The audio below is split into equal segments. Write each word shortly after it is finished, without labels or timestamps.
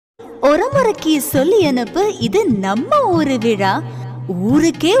ஒருமுறைக்கு சொல்லி அனுப்பு, இது நம்ம ஊரு விழா.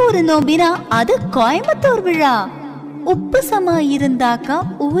 ஊருக்கே ஒரு நோம்பினா அது கோயம்புத்தூர் விழா. உப்பு சமா இருந்தாக்கா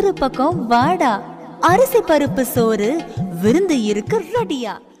ஊரு பக்கம் வாடா. அரிசி பருப்பு சோறு விருந்து இருக்கு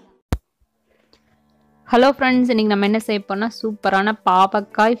ரெடியா. ஹலோ ஃப்ரெண்ட்ஸ், இன்றைக்கி நம்ம என்ன செய்ய போறோம்னா சூப்பரான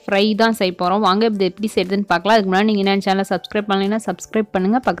பாவக்காய் ஃப்ரை தான் செய்ய போகிறோம். வாங்க இது எப்படி செய்யுதுன்னு பார்க்கலாம். அதுக்கு முன்னாடி நீங்கள் என்ன சேனலை சப்ஸ்கிரைப் பண்ணலைன்னா சப்ஸ்கிரைப்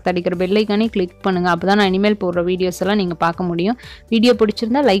பண்ணுங்கள், பக்கத்து அடிக்கிற பெல் ஐக்கானே கிளிக் பண்ணுங்கள். அப்போ தான் நான் இனிமேல் போடுற வீடியோஸ் எல்லாம் நீங்கள் பார்க்க முடியும். வீடியோ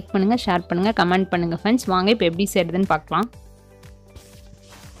பிடிச்சிருந்தா லைக் பண்ணுங்கள், ஷேர் பண்ணுங்கள், கமெண்ட் பண்ணுங்கள் ஃப்ரெண்ட்ஸ். வாங்க இப்போ எப்படி செய்யுதுன்னு பார்க்கலாம்.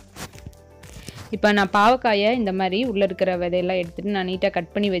 இப்போ நான் பாவக்காயை இந்த மாதிரி உள்ளே இருக்கிற விதையெல்லாம் எடுத்துகிட்டு நான் நீட்டாக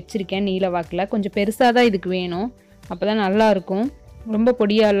கட் பண்ணி வச்சுருக்கேன். நீல வாக்கில் கொஞ்சம் பெருசாக தான் இதுக்கு வேணும், அப்போ தான் நல்லாயிருக்கும். ரொம்ப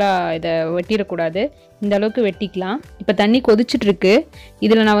பொடியாலாம் இதை வெட்டிடக்கூடாது, இந்த அளவுக்கு வெட்டிக்கலாம். இப்போ தண்ணி கொதிச்சுட்ருக்கு.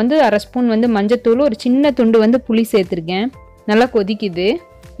 இதில் நான் வந்து அரை ஸ்பூன் வந்து மஞ்சத்தூள், ஒரு சின்ன துண்டு வந்து புளி சேர்த்துருக்கேன். நல்லா கொதிக்குது.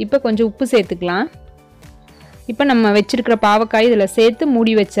 இப்போ கொஞ்சம் உப்பு சேர்த்துக்கலாம். இப்போ நம்ம வச்சுருக்கிற பாவக்காய் இதில் சேர்த்து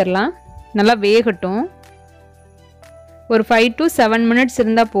மூடி வச்சிடலாம். நல்லா வேகட்டும். ஒரு 5 to 7 minutes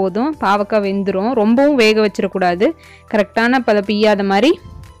இருந்தால் போதும், பாவக்காய் வெந்துடும். ரொம்பவும் வேக வச்சிடக்கூடாது, கரெக்டான பதப்பியாத மாதிரி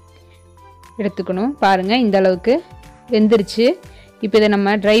எடுத்துக்கணும். பாருங்கள், இந்த அளவுக்கு வெந்துருச்சு. இப்போ இதை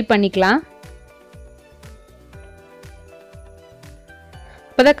நம்ம ட்ரை பண்ணிக்கலாம்.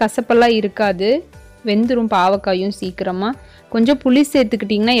 அப்போ தான் கசப்பெல்லாம் இருக்காது, வெந்துடும் பாவக்காயும் சீக்கிரமாக. கொஞ்சம் புளி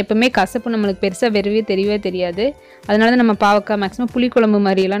சேர்த்துக்கிட்டிங்கன்னா எப்போவுமே கசப்பு நம்மளுக்கு பெருசாக தெரியவே தெரியாது. அதனால தான் நம்ம பாவக்காய் மேக்ஸிமம் புளிக்குழம்பு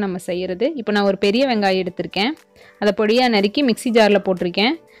மாதிரியெல்லாம் நம்ம செய்கிறது. இப்போ நான் ஒரு பெரிய வெங்காயம் எடுத்திருக்கேன், அதை பொடியாக நறுக்கி மிக்சி ஜாரில்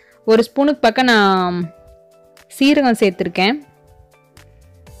போட்டிருக்கேன். ஒரு ஸ்பூனுக்கு பக்கம் நான் சீரகம் சேர்த்துருக்கேன்.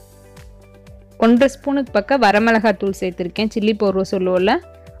 1.5 ஸ்பூனுக்கு பக்கம் வரமிளகாய் தூள் சேர்த்துருக்கேன், சில்லி பவுடர் சொல்லுவோம்ல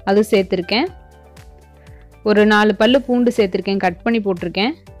அது சேர்த்துருக்கேன். ஒரு 4 பல்லு பூண்டு சேர்த்துருக்கேன், கட் பண்ணி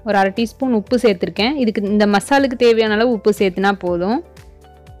போட்டிருக்கேன். ஒரு அரை டீஸ்பூன் உப்பு சேர்த்துருக்கேன். இதுக்கு இந்த மசாலுக்கு தேவையான அளவு உப்பு சேர்த்துனா போதும்.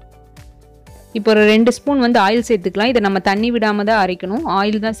 இப்போ ஒரு 2 ஸ்பூன் வந்து ஆயில் சேர்த்துக்கலாம். இதை நம்ம தண்ணி விடாமல் தான் அரைக்கணும்,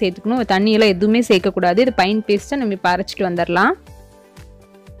 ஆயில் தான் சேர்த்துக்கணும். தண்ணியெல்லாம் எதுவுமே சேர்க்கக்கூடாது. இது பைன் பேஸ்ட்டை நம்ம இப்போ அரைச்சிட்டு வந்துடலாம்.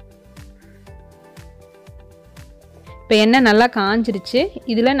 இப்போ எண்ணெய் நல்லா காஞ்சிருச்சு.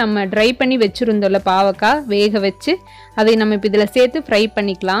 இதில் நம்ம ட்ரை பண்ணி வச்சுருந்தோம்ல பாவக்காய் வேக வச்சு, அதை நம்ம இப்போ இதில் சேர்த்து ஃப்ரை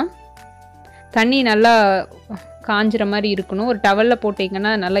பண்ணிக்கலாம். தண்ணி நல்லா காஞ்சிற மாதிரி இருக்கணும். ஒரு டவலில்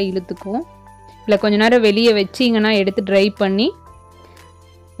போட்டிங்கன்னா நல்லா இழுத்துக்கும். இல்லை கொஞ்ச நேரம் வெளியே வச்சிங்கன்னா எடுத்து ட்ரை பண்ணி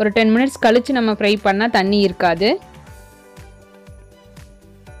ஒரு 10 minutes கழித்து நம்ம ஃப்ரை பண்ணால் தண்ணி இருக்காது.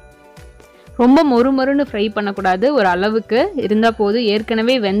 ரொம்ப மொறுமொறுன்னு ஃப்ரை பண்ணக்கூடாது, ஒரு அளவுக்கு இருந்தால் போதும்.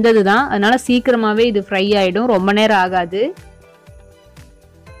 ஏற்கனவே வெந்தது தான், அதனால் சீக்கிரமாகவே இது ஃப்ரை ஆகிடும், ரொம்ப நேரம் ஆகாது.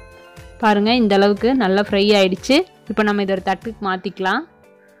 பாருங்கள், இந்த அளவுக்கு நல்லா ஃப்ரை ஆகிடுச்சு. இப்போ நம்ம இதை ஒரு தட்டுக்கு மாற்றிக்கலாம்.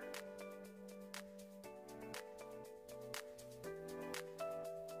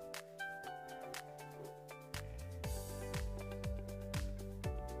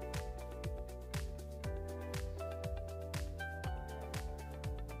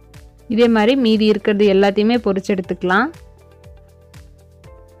 இதே மாதிரி மீதி இருக்கிறது எல்லாத்தையுமே பொரிச்சு எடுத்துக்கலாம்.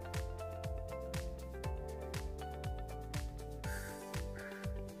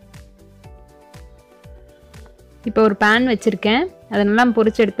 இப்போ ஒரு பேன் வச்சுருக்கேன், அதை நல்லா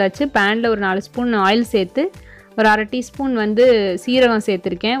பொரிச்சு எடுத்தாச்சு. பேனில் ஒரு 4 ஸ்பூன் ஆயில் சேர்த்து ஒரு அரை டீஸ்பூன் வந்து சீரகம்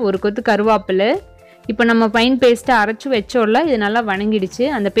சேர்த்துருக்கேன், ஒரு கொத்து கருவேப்பிலை. இப்போ நம்ம பைன் பேஸ்ட்டை அரைச்சி வச்சோம்ல, இது நல்லா வணங்கிடுச்சு.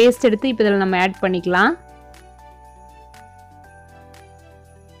 அந்த பேஸ்ட் எடுத்து இப்போ இதில் நம்ம ஆட் பண்ணிக்கலாம்.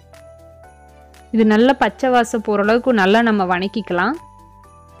 இது நல்லா பச்சை வாசம் போகிற அளவுக்கு நல்லா நம்ம வணக்கிக்கலாம்.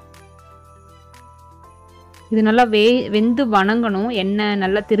 இது நல்லா வெந்து வணங்கணும், எண்ணெய்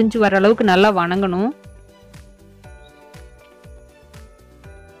நல்லா திரிஞ்சு வர அளவுக்கு நல்லா வணங்கணும்.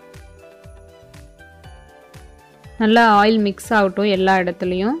 நல்லா ஆயில் மிக்ஸ் ஆகட்டும் எல்லா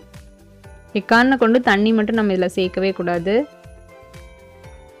இடத்துலையும். எக்காரண கொண்டு தண்ணி மட்டும் நம்ம இதில் சேர்க்கவே கூடாது.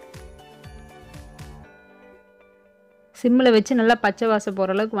 சிம்மில் வச்சு நல்லா பச்சை வாசம்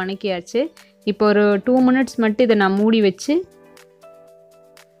போகிற அளவுக்கு வணக்கியாச்சு. இப்போ ஒரு 2 minutes மட்டும் இதை நான் மூடி வச்சு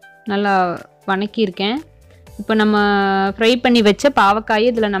நல்லா வணக்கியிருக்கேன். இப்போ நம்ம ஃப்ரை பண்ணி வச்ச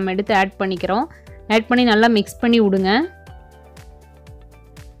பாவக்காயை இதில் நம்ம எடுத்து ஆட் பண்ணிக்கிறோம். ஆட் பண்ணி நல்லா மிக்ஸ் பண்ணி விடுங்க.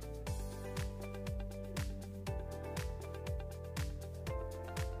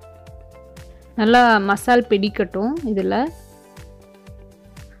 நல்லா மசால் பிடிக்கட்டும். இதில்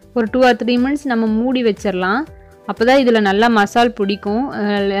ஒரு 2 or 3 minutes நம்ம மூடி வச்சிடலாம். அப்போ தான் இதில் நல்லா மசால் பிடிக்கும்.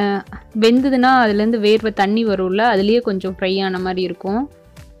 வெந்ததுன்னா அதுலேருந்து வேர்வை தண்ணி வரும்ல, அதுலேயே கொஞ்சம் ஃப்ரை ஆன மாதிரி இருக்கும்,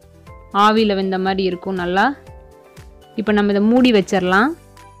 ஆவியில் வெந்த மாதிரி இருக்கும் நல்லா. இப்போ நம்ம இதை மூடி வச்சிடலாம்.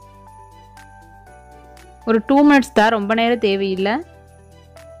 ஒரு 2 minutes தான், ரொம்ப நேரம் தேவையில்லை.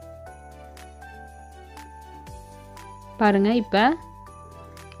 பாருங்கள், இப்போ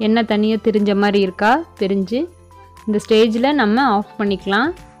எண்ணெய் தண்ணியை திரிஞ்ச மாதிரி இருக்கா, தெரிஞ்சு இந்த ஸ்டேஜில் நம்ம ஆஃப்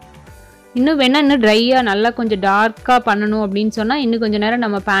பண்ணிக்கலாம். இன்னும் வேணால் இன்னும் ட்ரையாக நல்லா கொஞ்சம் டார்க்காக பண்ணணும் அப்படின்னு சொன்னால் இன்னும் கொஞ்சம் நேரம்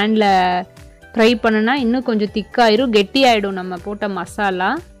நம்ம பேனில் ஃப்ரை பண்ணுனா இன்னும் கொஞ்சம் திக்காயிரும், கெட்டியாயிடும் நம்ம போட்ட மசாலா.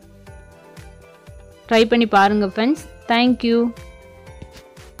 ட்ரை பண்ணி பாருங்கள் ஃப்ரெண்ட்ஸ். தேங்க்யூ.